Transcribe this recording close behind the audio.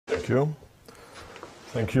you.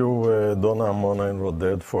 Thank you, Donna, Mona, and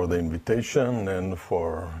Roded for the invitation and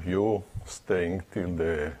for you staying till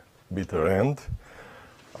the bitter end.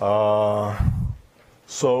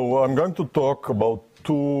 So I'm going to talk about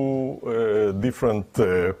two different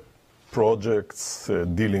projects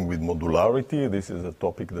dealing with modularity. This is a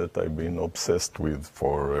topic that I've been obsessed with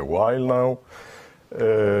for a while now.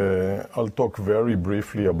 I'll talk very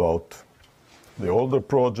briefly about the older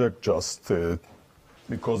project, just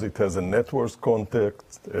because it has a network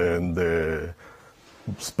context, and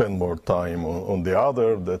spend more time on the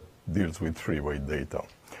other that deals with three-way data.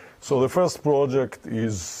 So the first project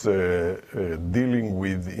is dealing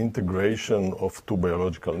with integration of two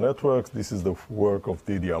biological networks. This is the work of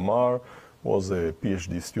Didi Amar, was a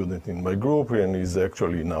PhD student in my group, and is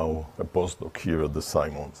actually now a postdoc here at the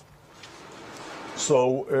Simons.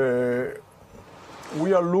 So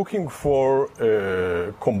we are looking for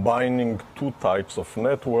combining two types of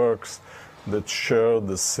networks that share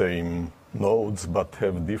the same nodes but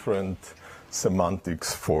have different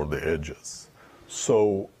semantics for the edges.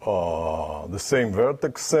 So the same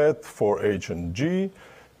vertex set for H and G,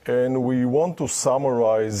 and we want to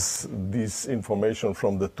summarize this information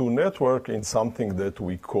from the two networks in something that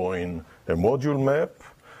we coin a module map.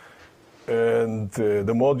 And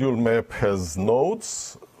the module map has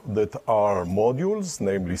nodes that are modules,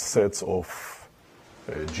 namely sets of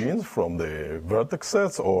genes from the vertex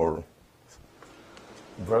sets or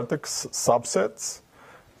vertex subsets.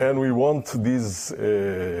 And we want these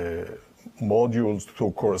modules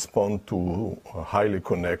to correspond to highly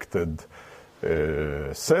connected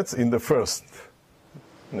sets in the first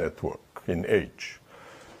network, in H.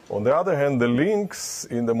 On the other hand, the links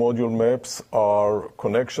in the module maps are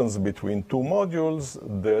connections between two modules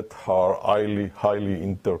that are highly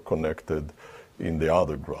interconnected in the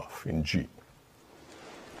other graph, in G.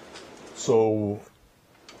 So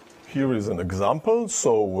here is an example.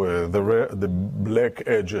 So the black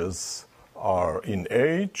edges are in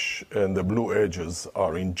H, and the blue edges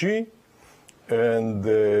are in G. And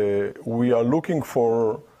we are looking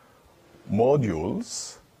for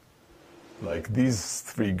modules like these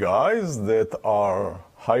three guys that are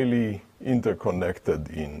highly interconnected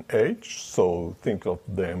in H. So think of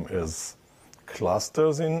them as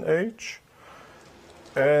clusters in H.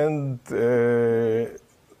 And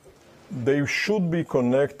they should be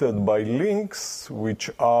connected by links, which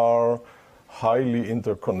are highly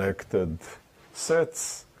interconnected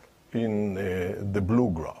sets in the blue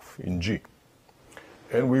graph, in G.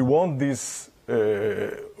 And we want this,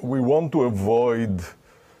 we want to avoid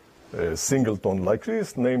singleton like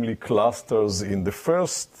this, namely clusters in the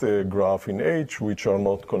first graph in H, which are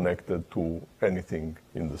not connected to anything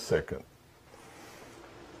in the second.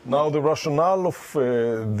 Now, the rationale of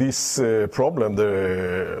this problem,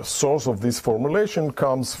 the source of this formulation,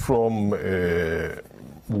 comes from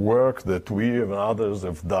work that we and others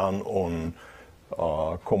have done on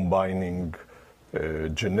combining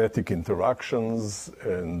genetic interactions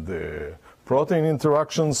and protein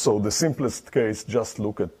interactions. So the simplest case, just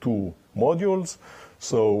look at two modules.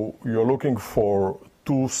 So you're looking for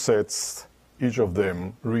two sets, each of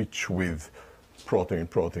them rich with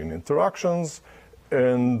protein-protein interactions,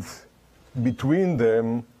 and between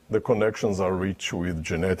them, the connections are rich with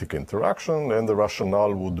genetic interaction, and the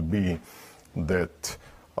rationale would be that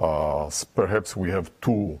perhaps we have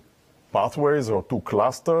two pathways or two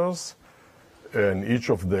clusters, and each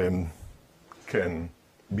of them can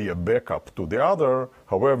be a backup to the other.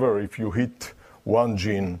 However, if you hit one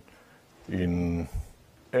gene in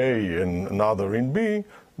A and another in B,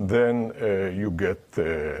 then you get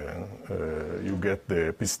the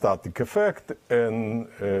epistatic effect, and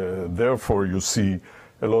therefore you see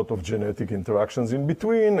a lot of genetic interactions in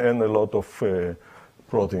between and a lot of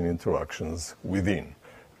protein interactions within.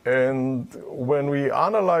 And when we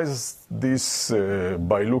analyze this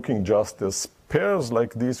by looking just as pairs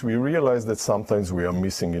like this, we realize that sometimes we are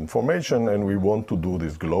missing information, and we want to do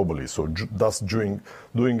this globally. So thus doing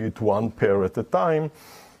it one pair at a time,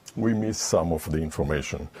 we miss some of the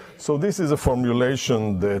information. So this is a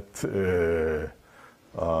formulation that,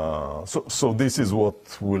 so this is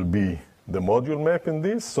what will be the module map in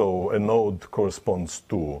this. So a node corresponds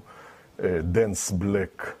to a dense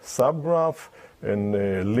black subgraph, and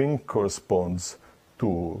a link corresponds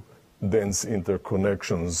to dense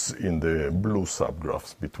interconnections in the blue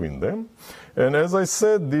subgraphs between them. And as I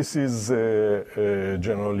said, this is a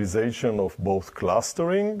generalization of both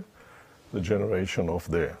clustering, the generation of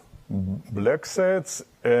the black sets,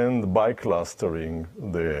 and biclustering,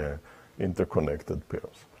 the interconnected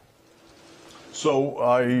pairs. So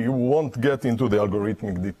I won't get into the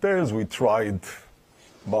algorithmic details. We tried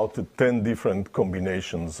about 10 different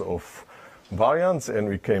combinations of variants, and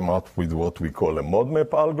we came up with what we call a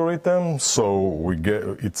ModMap algorithm. So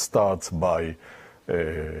it starts by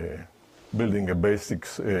building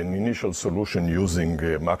an initial solution using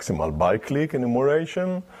maximal bi-click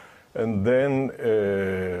enumeration, and then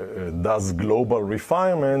does global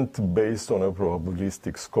refinement based on a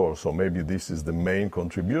probabilistic score. So maybe this is the main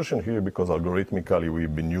contribution here, because algorithmically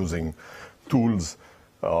we've been using tools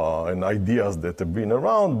and ideas that have been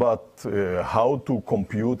around, but how to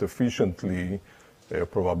compute efficiently a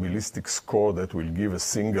probabilistic score that will give a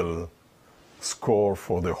single score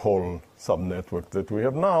for the whole subnetwork that we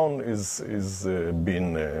have now is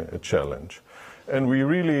been a challenge. And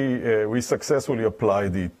we successfully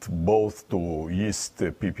applied it both to yeast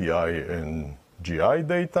PPI and GI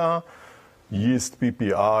data, yeast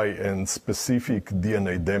PPI and specific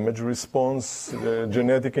DNA damage response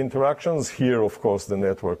genetic interactions. Here, of course, the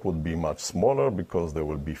network would be much smaller because there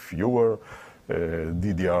will be fewer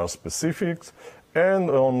DDR specifics. And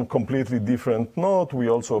on completely different note, we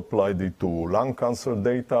also applied it to lung cancer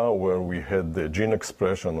data, where we had the gene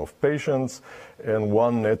expression of patients, and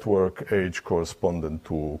one network age corresponded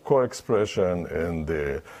to co-expression, and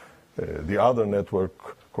the other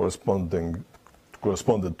network corresponded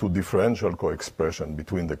to differential co-expression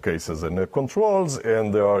between the cases and the controls,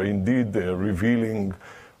 and they are indeed revealing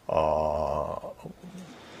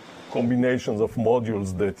combinations of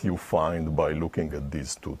modules that you find by looking at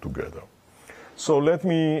these two together. So let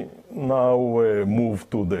me now move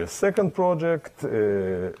to the second project,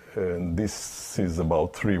 and this is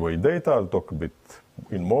about three-way data. I'll talk a bit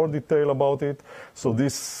in more detail about it. So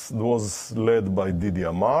this was led by Didi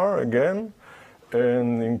Amar again,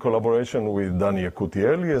 and in collaboration with Dani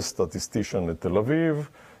Yakutieli, a statistician at Tel-Aviv,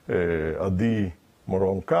 Adi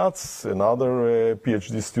Moron-Katz, another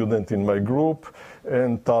PhD student in my group,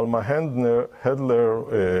 and Talma Hedler,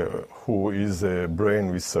 who is a brain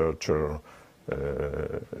researcher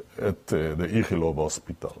at the Ichilov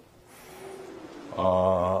Hospital.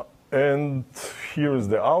 And here is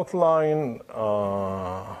the outline.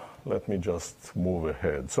 Let me just move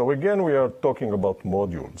ahead. So again, we are talking about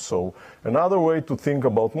modules. So another way to think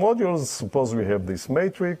about modules, suppose we have this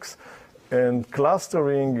matrix, and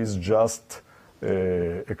clustering is just,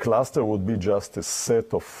 a cluster would be just a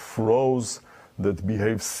set of rows that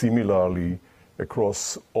behave similarly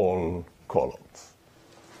across all columns.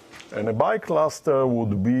 And a bicluster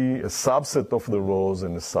would be a subset of the rows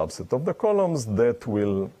and a subset of the columns that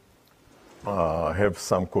will have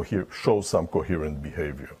show some coherent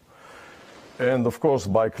behavior. And of course,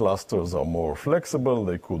 biclusters are more flexible.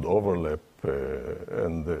 They could overlap,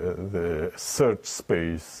 and the search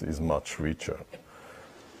space is much richer.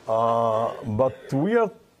 But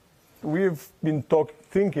we've been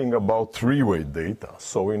thinking about three-way data.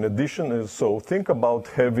 So in addition, think about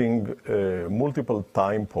having multiple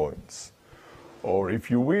time points. Or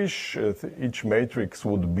if you wish, each matrix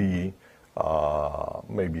would be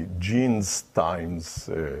maybe genes times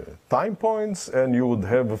time points, and you would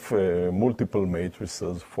have multiple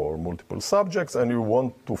matrices for multiple subjects, and you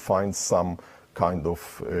want to find some kind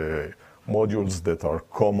of modules that are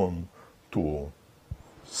common to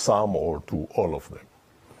some or to all of them.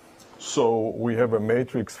 So we have a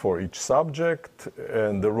matrix for each subject,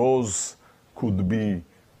 and the rows would be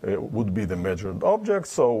the measured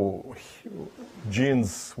objects. So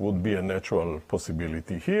genes would be a natural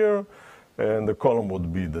possibility here, and the column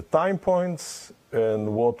would be the time points,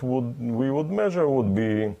 and what we would measure would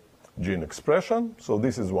be gene expression. So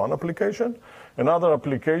this is one application. Another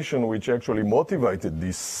application which actually motivated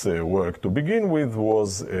this work to begin with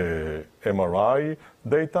was MRI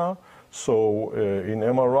data. So in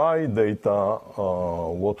MRI data,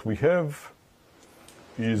 what we have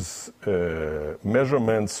is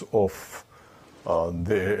measurements of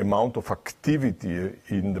the amount of activity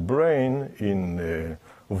in the brain in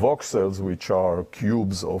voxels, which are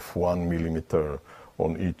cubes of 1 millimeter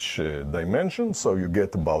on each dimension. So you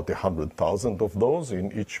get about 100,000 of those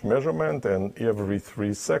in each measurement, and every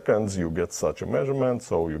 3 seconds you get such a measurement.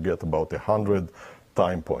 So you get about 100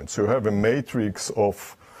 time points. So you have a matrix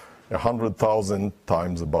of 100,000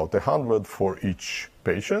 times about 100 for each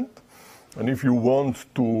patient. And if you want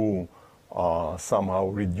to somehow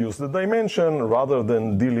reduce the dimension, rather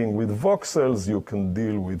than dealing with voxels, you can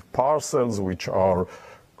deal with parcels, which are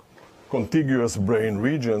contiguous brain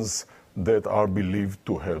regions that are believed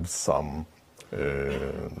to have some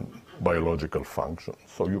biological function.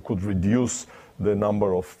 So you could reduce the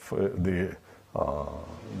number of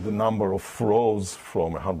rows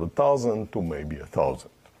from 100,000 to maybe 1,000.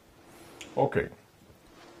 Okay.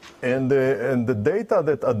 And the data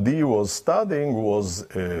that Adi was studying was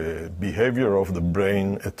behavior of the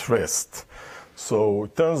brain at rest. So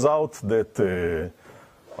it turns out that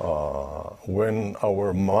when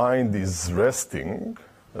our mind is resting,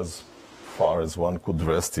 as far as one could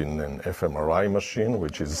rest in an fMRI machine,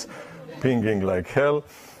 which is pinging like hell,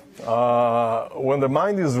 when the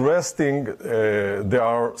mind is resting, there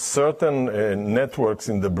are certain networks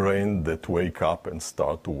in the brain that wake up and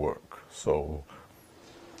start to work. So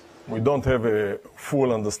we don't have a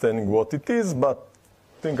full understanding what it is, but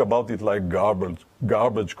think about it like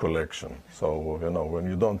garbage collection. So, you know, when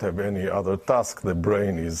you don't have any other task, the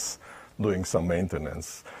brain is doing some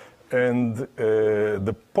maintenance. And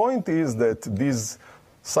the point is that these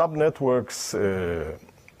subnetworks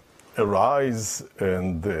arise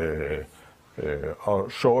and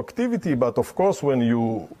show activity, but of course when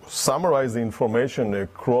you summarize the information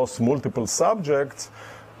across multiple subjects,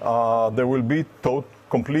 there will be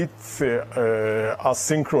complete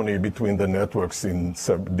asynchrony between the networks in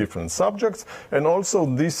different subjects, and also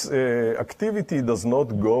this activity does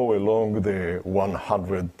not go along the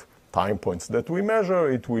 100 time points that we measure.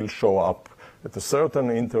 It will show up at a certain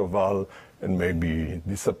interval and maybe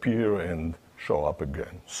disappear and show up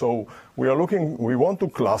again. So we want to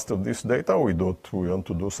cluster this data. We want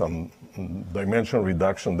to do some dimension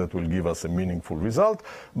reduction that will give us a meaningful result,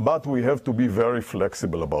 but we have to be very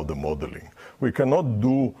flexible about the modeling. We cannot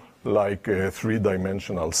do like a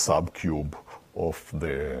three-dimensional subcube of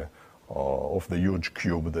the huge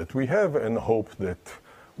cube that we have and hope that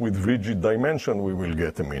with rigid dimension we will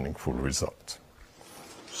get a meaningful result.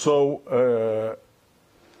 So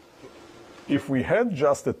if we had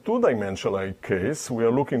just a two-dimensional case, we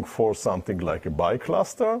are looking for something like a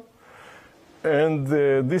bicluster. And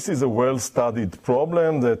this is a well-studied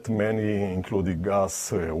problem that many, including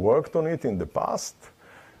us, worked on it in the past.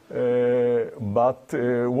 But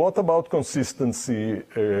what about consistency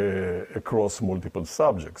across multiple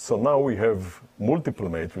subjects? So now we have multiple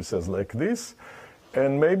matrices like this,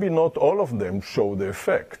 and maybe not all of them show the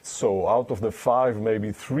effect. So out of the 5,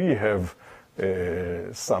 maybe 3 have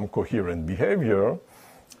some coherent behavior.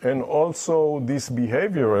 And also this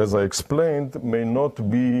behavior, as I explained, may not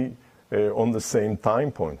be on the same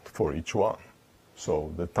time point for each one.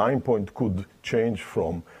 So the time point could change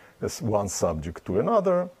from one subject to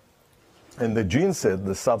another. And the gene set,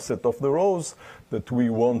 the subset of the rows that we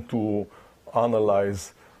want to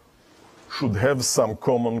analyze, should have some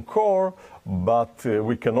common core, but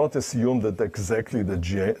we cannot assume that exactly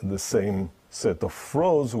the same set of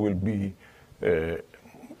rows will be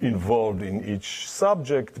involved in each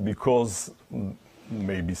subject, because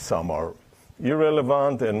maybe some are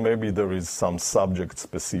irrelevant and maybe there is some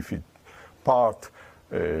subject-specific part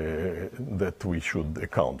that we should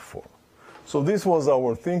account for. So this was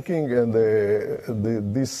our thinking, and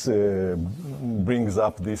this brings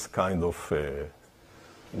up this kind of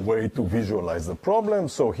way to visualize the problem.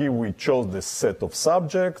 So here we chose the set of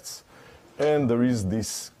subjects, and there is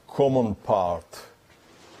this common part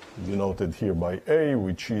denoted here by A,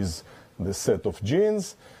 which is the set of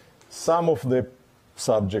genes. Some of the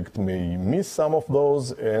subject may miss some of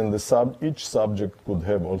those, and each subject could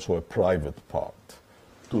have also a private part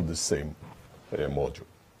to the same module.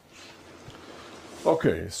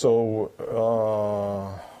 Okay, so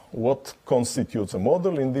what constitutes a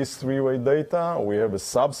model in this three-way data? We have a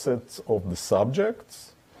subset of the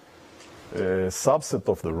subjects, a subset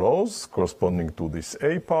of the rows corresponding to this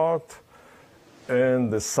A part,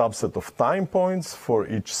 and a subset of time points for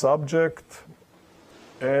each subject,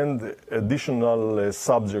 and additional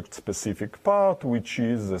subject-specific part, which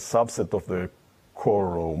is a subset of the core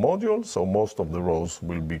row module. So most of the rows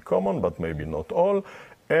will be common, but maybe not all,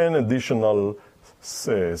 and additional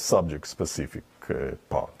subject-specific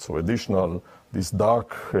part. So additional, these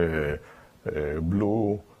dark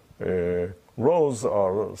blue rows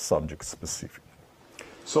are subject-specific.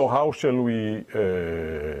 So how shall we,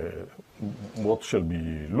 what shall we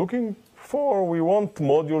be looking for? We want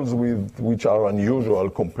modules which are unusual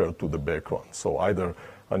compared to the background. So either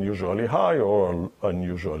unusually high or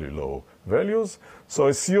unusually low values. So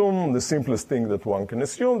assume the simplest thing that one can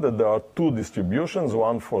assume, that there are two distributions,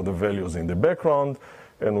 one for the values in the background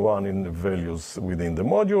and one in the values within the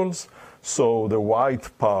modules. So the white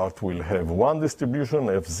part will have one distribution,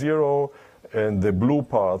 F0, and the blue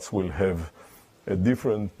parts will have a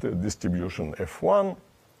different distribution, F1.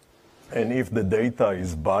 And if the data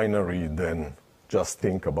is binary, then just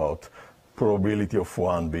think about probability of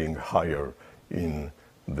one being higher in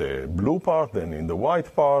the blue part than in the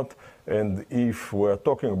white part. And if we're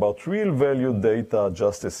talking about real value data,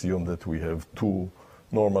 just assume that we have two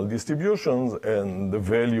normal distributions, and the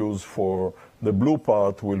values for the blue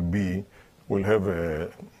part will have a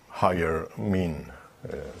higher mean.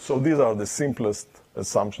 So these are the simplest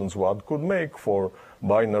assumptions one could make for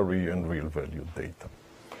binary and real valued data.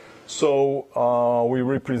 So we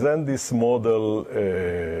represent this model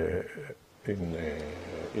in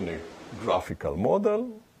a graphical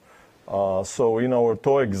model. So in our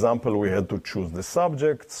toy example, we had to choose the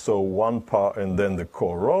subject, so one part, and then the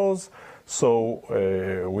core rows. So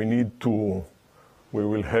we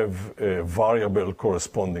will have a variable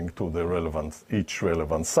corresponding to the each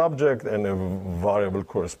relevant subject, and a variable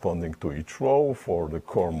corresponding to each row for the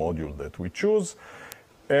core module that we choose.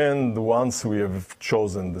 And once we have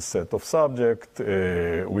chosen the set of subject,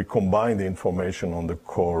 we combine the information on the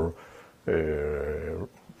core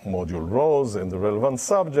module rows and the relevant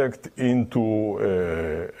subject into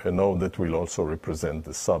a node that will also represent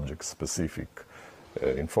the subject-specific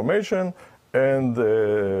information. And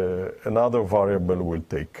another variable will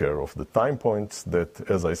take care of the time points that,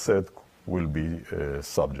 as I said, will be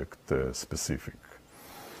subject-specific.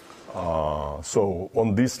 So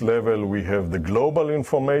on this level, we have the global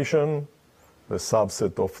information, the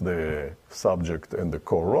subset of the subject and the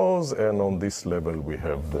core rows, and on this level, we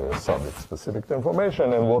have the subject-specific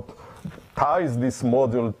information. And what ties this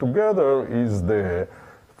model together is the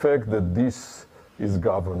fact that this is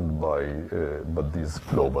governed by these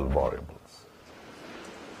global variables.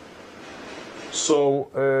 So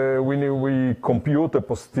we compute a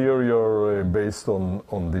posterior based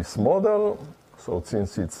on this model. So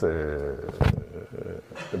since it's a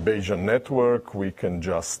Bayesian network, we can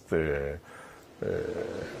just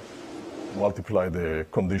multiply the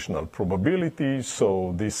conditional probability.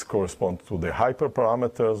 So this corresponds to the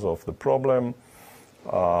hyperparameters of the problem.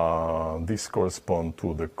 This corresponds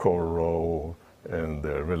to the core row and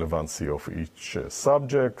the relevancy of each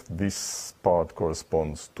subject. This part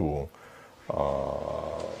corresponds to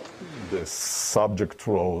the subject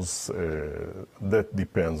rows that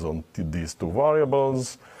depends on these two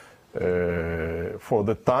variables. For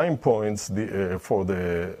the time points, for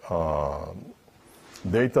the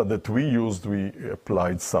data that we used, we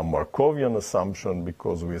applied some Markovian assumption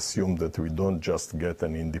because we assumed that we don't just get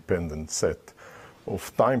an independent set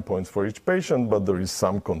of time points for each patient, but there is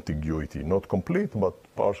some contiguity, not complete, but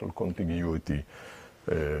partial contiguity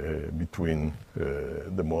between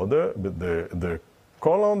the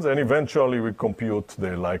columns, and eventually we compute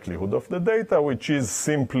the likelihood of the data, which is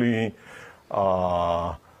simply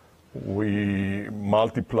we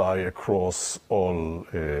multiply across all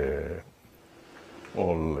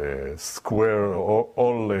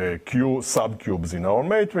subcubes in our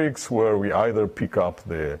matrix, where we either pick up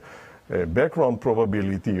the background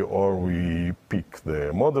probability or we pick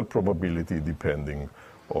the model probability, depending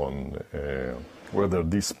on whether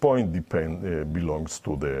this point belongs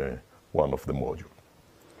to one of the modules.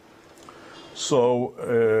 So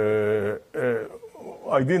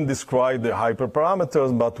I didn't describe the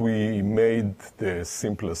hyperparameters, but we made the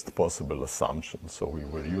simplest possible assumption. So we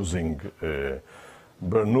were using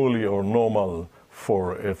Bernoulli or normal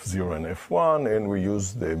for F0 and F1, and we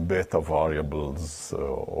used the beta variables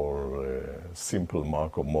or simple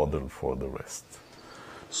Markov model for the rest.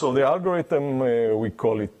 So the algorithm, we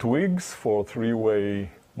call it TWIGS, for three-way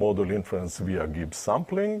model inference via Gibbs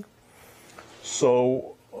sampling.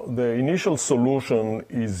 So the initial solution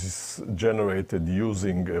is generated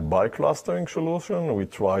using a biclustering solution. We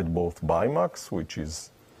tried both BIMAX, which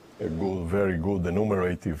is a very good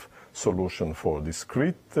enumerative solution for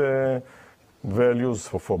discrete values,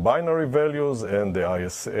 for binary values, and the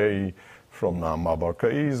ISA from Naama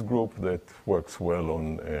Barkai's group that works well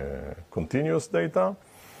on continuous data.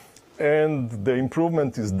 And the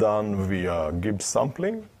improvement is done via Gibbs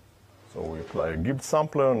sampling. So we apply a Gibbs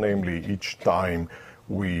sampler, namely each time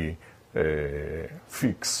we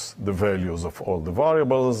fix the values of all the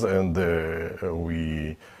variables, and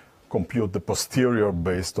we compute the posterior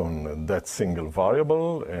based on that single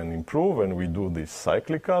variable and improve, and we do this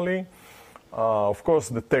cyclically. Of course,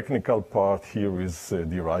 the technical part here is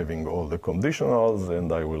deriving all the conditionals,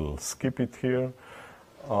 and I will skip it here.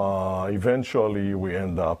 Eventually, we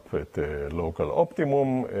end up at a local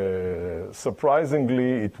optimum.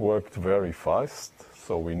 Surprisingly, it worked very fast,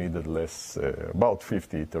 so we needed less, about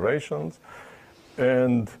 50 iterations.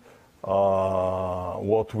 And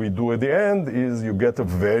what we do at the end is you get a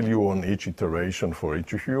value on each iteration for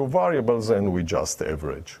each of your variables, and we just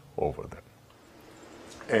average over them.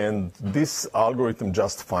 And this algorithm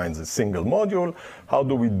just finds a single module. How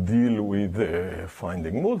do we deal with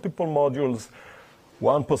finding multiple modules?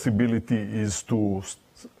 One possibility is to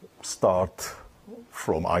start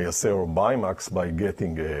from ISA or BIMAX by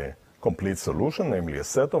getting a complete solution, namely a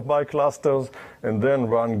set of biclusters, and then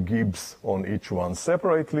run Gibbs on each one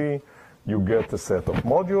separately. You get a set of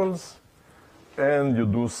modules, and you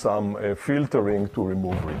do some filtering to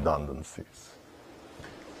remove redundancies.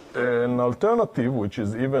 An alternative, which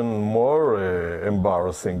is even more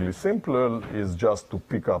embarrassingly simpler, is just to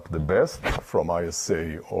pick up the best from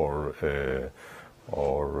ISA or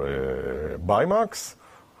BIMAX,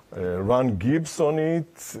 run Gibbs on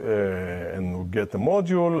it, and get a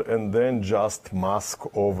module, and then just mask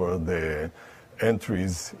over the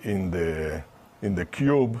entries in the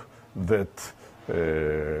cube that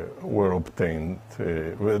were obtained,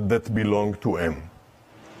 that belong to M.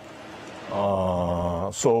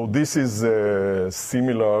 So this is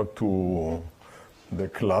similar to the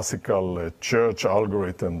classical church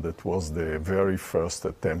algorithm that was the very first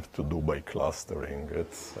attempt to do biclustering.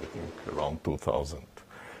 It's, I think, around 2000.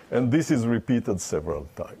 And this is repeated several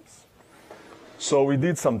times. So we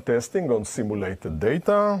did some testing on simulated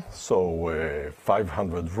data. So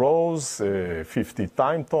 500 rows, 50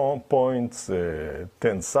 time points,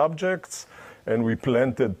 10 subjects, and we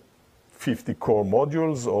planted 50 core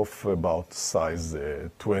modules of about size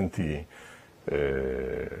 20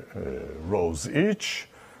 rows each.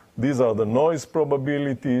 These are the noise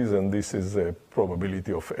probabilities, and this is a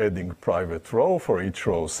probability of adding private row for each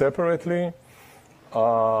row separately.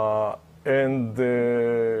 Here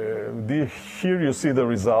you see the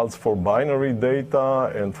results for binary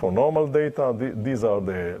data and for normal data. These are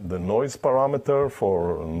the noise parameter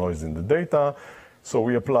for noise in the data. So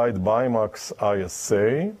we applied BIMAX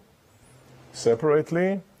ISA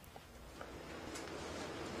separately,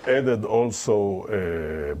 added also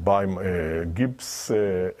Gibbs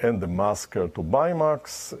and the masker to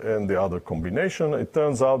BIMAX and the other combination. It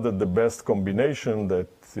turns out that the best combination that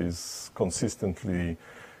is consistently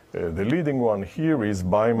the leading one here is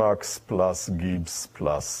BIMAX plus Gibbs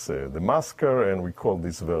plus the masker, and we call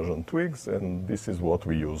this version twigs, and this is what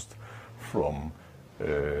we used from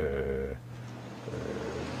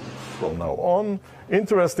now on.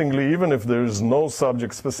 Interestingly, even if there is no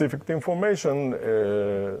subject-specific information,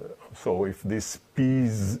 so if this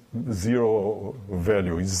P0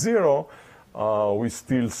 value is 0, we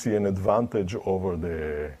still see an advantage over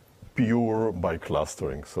the pure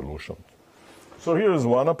biclustering solution. So here is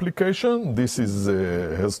one application. This is,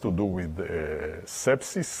 has to do with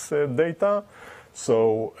sepsis data.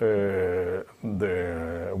 So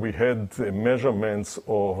we had measurements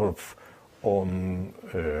on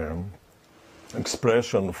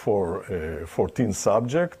expression for 14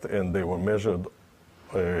 subjects, and they were measured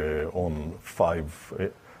on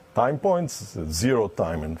 5 time points, 0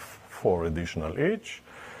 time and 4 additional each.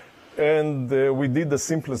 And we did the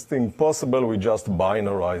simplest thing possible. We just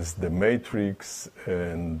binarized the matrix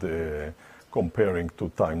and comparing to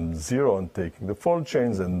time 0 and taking the fold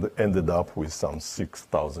chains, and ended up with some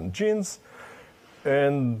 6,000 genes.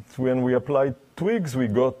 And when we applied twigs, we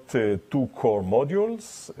got 2 core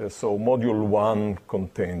modules. So module 1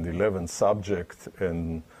 contained 11 subjects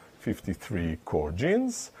and 53 core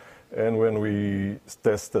genes. And when we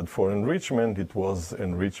tested for enrichment, it was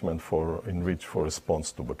enriched for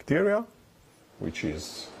response to bacteria, which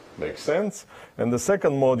makes sense. And the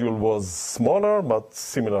second module was smaller, but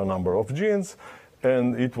similar number of genes,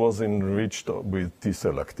 and it was enriched with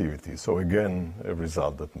T-cell activity. So again, a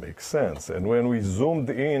result that makes sense. And when we zoomed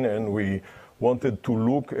in and we wanted to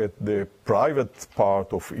look at the private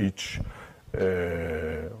part of each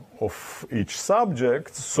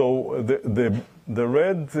subject, so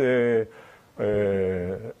the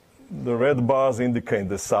red bars indicate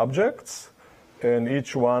the subjects, and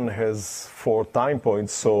each one has 4 time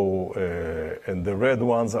points. So and the red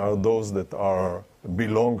ones are those that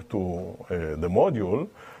belong to the module.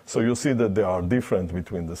 So you see that they are different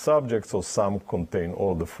between the subjects. So some contain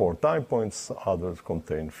all the 4 time points, others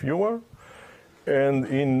contain fewer. And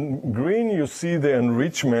in green, you see the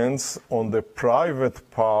enrichments on the private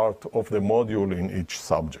part of the module in each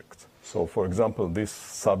subject. So for example, this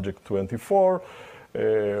subject 24,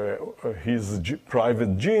 his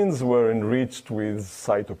private genes were enriched with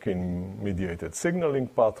cytokine-mediated signaling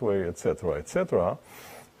pathway, et cetera, et cetera.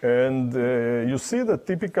 And you see that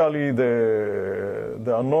typically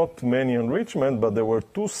there are not many enrichment, but there were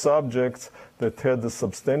 2 subjects that had a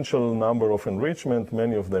substantial number of enrichment,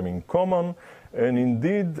 many of them in common. And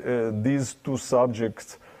indeed, these 2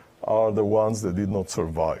 subjects are the ones that did not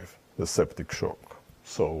survive the septic shock.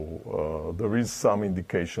 So there is some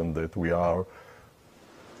indication that we are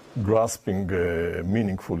grasping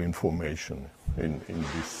meaningful information in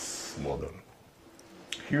this model.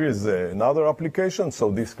 Here is another application. So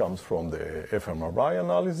this comes from the fMRI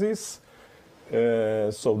analysis.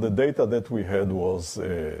 So the data that we had was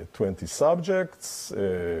 20 subjects.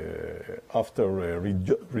 After a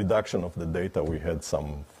reduction of the data, we had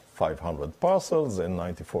some 500 parcels and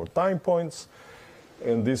 94 time points.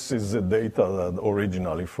 And this is the data that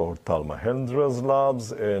originally for Talma Hendra's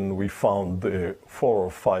labs, and we found 4 or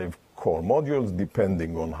 5 core modules,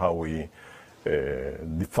 depending on how we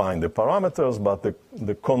define the parameters, but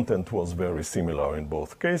the content was very similar in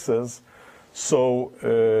both cases. So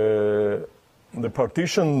the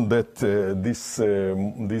partition that these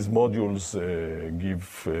modules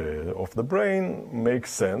give of the brain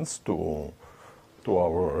makes sense to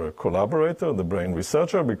our collaborator, the brain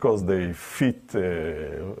researcher, because they fit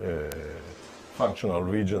functional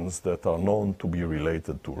regions that are known to be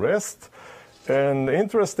related to rest. And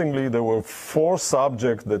interestingly, there were 4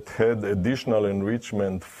 subjects that had additional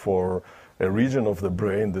enrichment for a region of the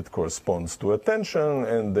brain that corresponds to attention,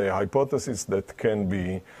 and the hypothesis that can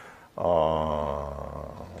be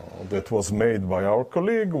that was made by our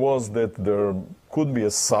colleague was that there could be a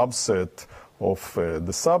subset of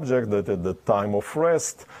the subject that at the time of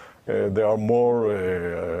rest they are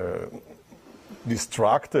more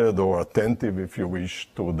distracted or attentive, if you wish,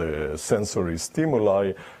 to the sensory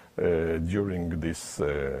stimuli during this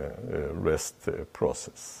rest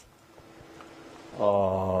process.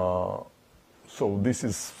 So this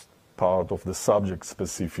is part of the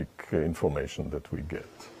subject-specific information that we get.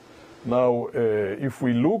 Now, if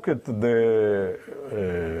we look at the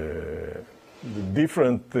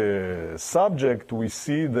different subject, we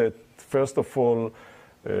see that, first of all,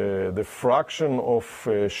 the fraction of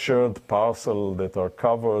shared parcel that are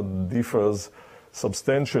covered differs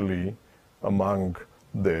substantially among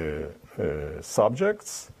the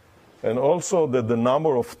subjects, and also that the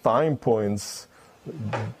number of time points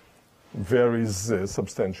varies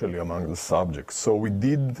substantially among the subjects. So we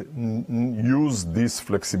did use this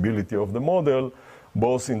flexibility of the model,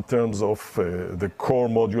 both in terms of the core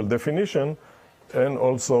module definition and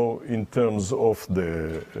also in terms of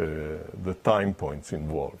the time points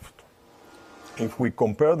involved. If we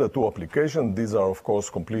compare the 2 applications, these are, of course,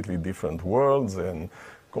 completely different worlds and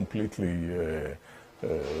completely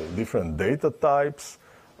different data types.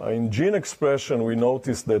 In gene expression, we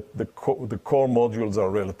notice that the core modules are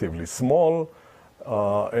relatively small,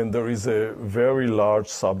 and there is a very large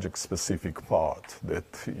subject-specific part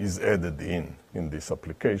that is added in this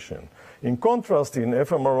application. In contrast, in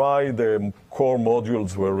fMRI, the core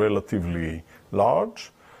modules were relatively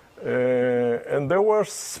large, and there were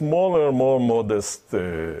smaller, more modest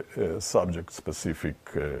subject-specific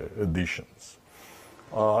additions.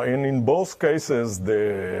 And in both cases,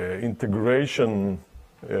 the integration,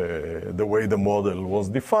 the way the model was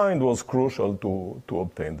defined, was crucial to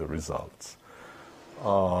obtain the results.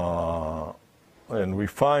 And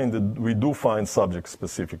we do find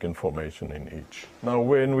subject-specific information in each. Now,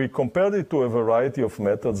 when we compared it to a variety of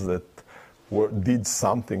methods that did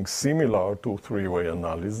something similar to 3-way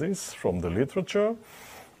analysis from the literature,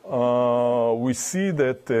 we see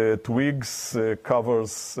that Twigs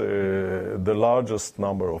covers the largest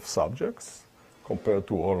number of subjects compared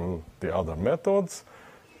to all the other methods,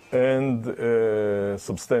 and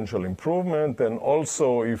substantial improvement. And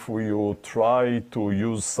also, if we try to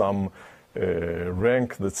use some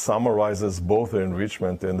rank that summarizes both the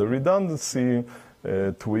enrichment and the redundancy,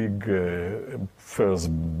 Twig fares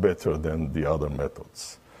better than the other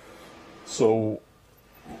methods. So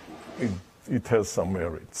it has some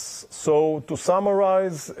merits. So to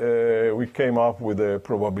summarize, we came up with a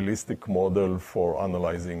probabilistic model for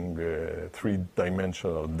analyzing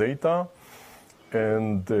 3-dimensional data.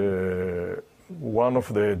 And one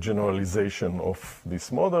of the generalization of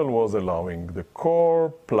this model was allowing the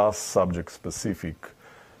core plus subject-specific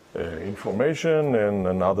information, and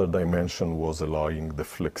another dimension was allowing the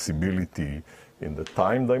flexibility in the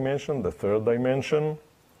time dimension, the 3rd dimension.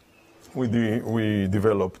 We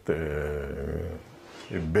developed a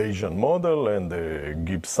Bayesian model and a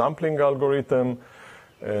Gibbs sampling algorithm,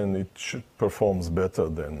 and it performs better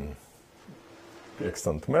than the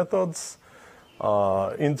extant methods.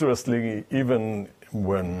 Interestingly, even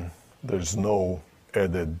when there's no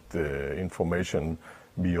added information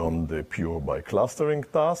beyond the pure by clustering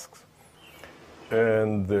tasks.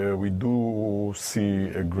 And we do see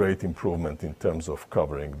a great improvement in terms of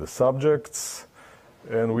covering the subjects.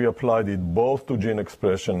 And we applied it both to gene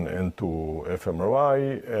expression and to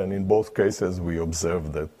fMRI. And in both cases, we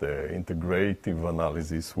observed that the integrative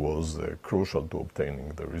analysis was crucial to obtaining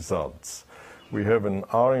the results. We have an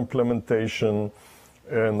R implementation,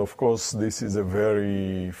 and of course, this is a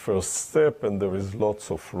very first step, and there is lots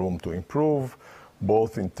of room to improve,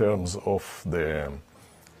 both in terms of the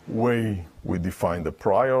way we define the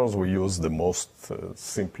priors. We use the most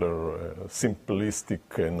simplistic,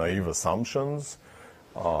 naive assumptions.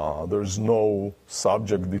 There's no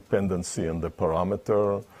subject dependency in the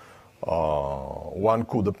parameter. One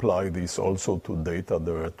could apply this also to data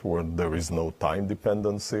where there is no time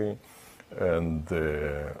dependency. And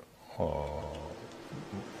there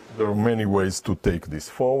are many ways to take this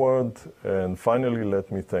forward. And finally,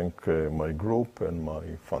 let me thank my group and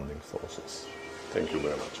my funding sources. Thank you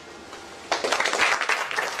very much.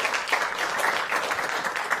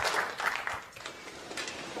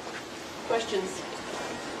 Questions?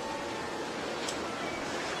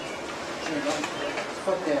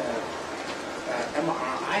 For the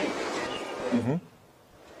MRI,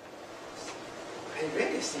 I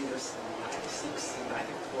really think this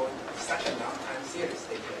 94 such a long time series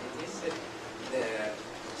data. Is it the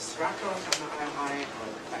structural MRI or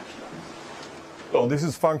the functional? Oh, this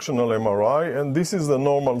is functional MRI, and this is the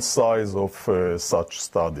normal size of such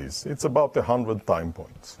studies. It's about 100 time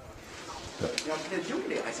points.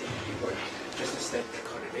 Usually, I think people just set the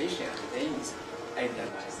correlation and then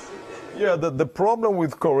analyze. Yeah, the problem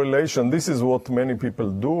with correlation, this is what many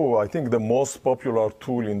people do. I think the most popular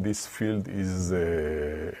tool in this field is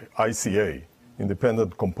ICA,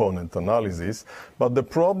 independent component analysis. But the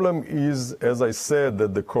problem is, as I said,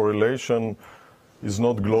 that the correlation is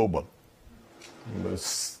not global,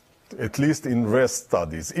 at least in REST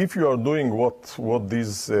studies. If you are doing what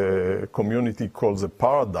this community calls a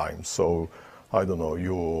paradigm, so, I don't know,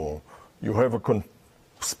 you have a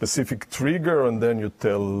specific trigger, and then you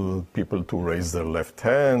tell people to raise their left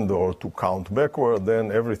hand or to count backward,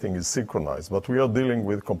 then everything is synchronized. But we are dealing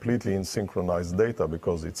with completely asynchronized data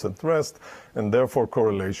because it's at rest, and therefore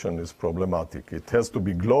correlation is problematic. It has to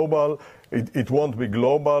be global. It won't be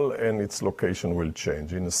global, and its location will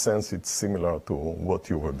change. In a sense, it's similar to what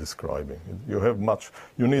you were describing.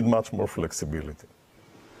 You need much more flexibility.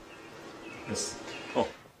 Yes. Oh.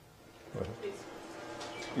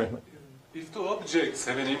 Mehmet. If the objects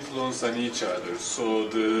have an influence on each other, so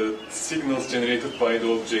the signals generated by the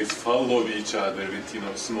objects follow each other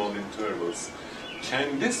with small intervals,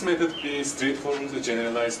 can this method be straightforwardly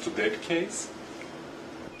generalized to that case?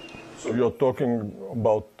 So you're talking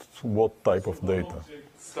about what type of data? One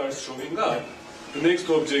object starts showing up, the next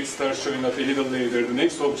object starts showing up a little later, the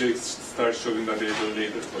next object starts showing up a little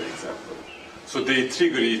later, for example. So they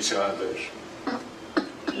trigger each other.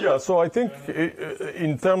 Yeah, so I think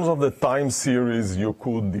in terms of the time series, you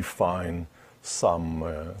could define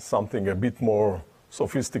something a bit more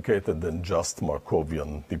sophisticated than just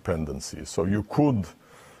Markovian dependency. So you could,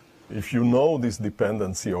 if you know this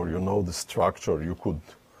dependency or you know the structure, you could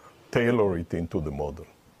tailor it into the model.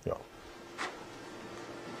 Yeah.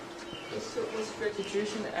 So was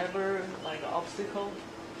registration ever like an obstacle?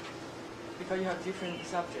 Because you have different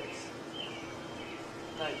subjects.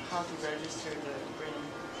 Like how to register the brain,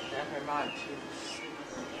 the fMRI to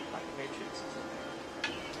like matrix or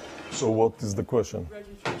something. So what is the question?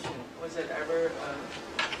 Registration, was it ever a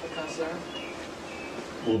concern?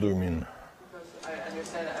 What do you mean? Because I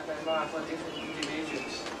understand fMRI for different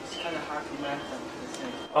individuals, it's kind of hard to map them to the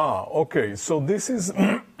same. Ah, okay. So this is,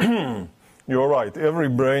 you're right, every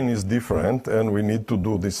brain is different and we need to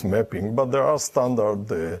do this mapping, but there are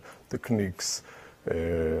standard techniques.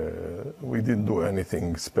 We didn't do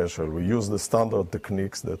anything special. We use the standard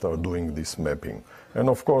techniques that are doing this mapping. And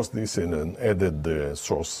of course, this is an added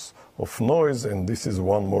source of noise, and this is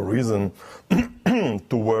one more reason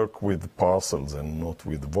to work with parcels and not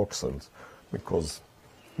with voxels, because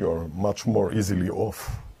you're much more easily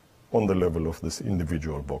off on the level of this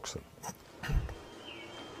individual voxel.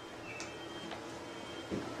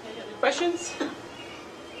 Any other questions?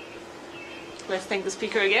 Let's thank the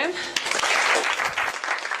speaker again.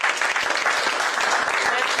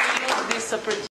 Let's use this opportunity.